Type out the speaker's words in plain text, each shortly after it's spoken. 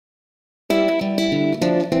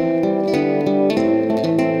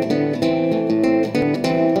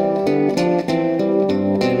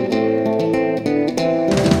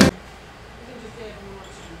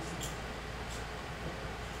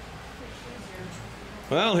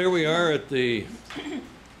Well, here we are at the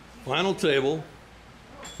final table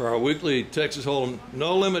for our weekly Texas Hold'em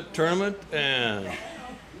No Limit Tournament, and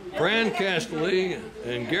Fran Kastely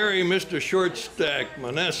and Gary Mr. Short Stack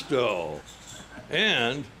Monesto.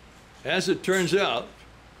 And as it turns out,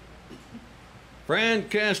 Fran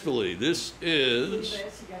Kastely, this is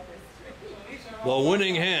the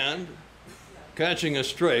winning hand, catching a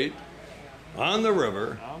straight on the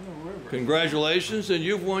river. Congratulations, and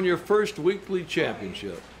you've won your first weekly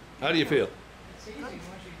championship. How do you feel? You need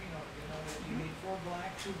 4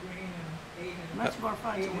 black, 2 green, and 8 and much more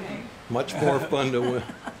fun to win. Much more fun to win.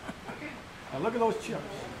 Now look at those chips.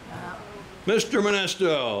 Mr.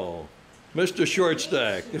 Monesto, Mr. Short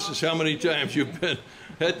Stack, this is how many times you've been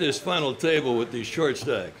at this final table with these short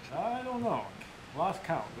stacks? I don't know. Lost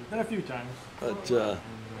count. There's been a few times. But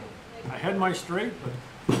I had my straight, but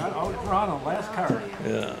got outdrawn on the last card.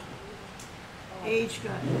 yeah. Age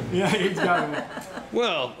got it. Yeah, he's got it.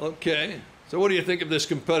 Well, okay. So what do you think of this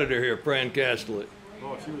competitor here, Fran Kastely?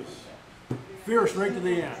 Oh, she was fierce right to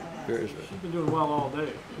the end. Fierce. She's been doing well all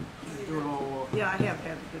day. She's doing all well. Yeah, I have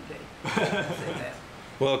had a good day. Say that.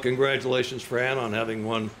 Well, congratulations, Fran, on having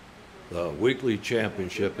won the weekly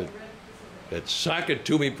championship at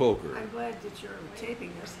SOC-it-to-ME Poker. I'm glad that you're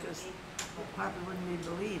taping this because it probably wouldn't be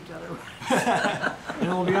believed otherwise. And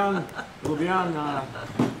it'll be on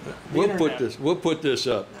We'll put this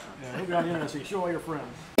up. Yeah, it'll be on the internet, so you show all your friends.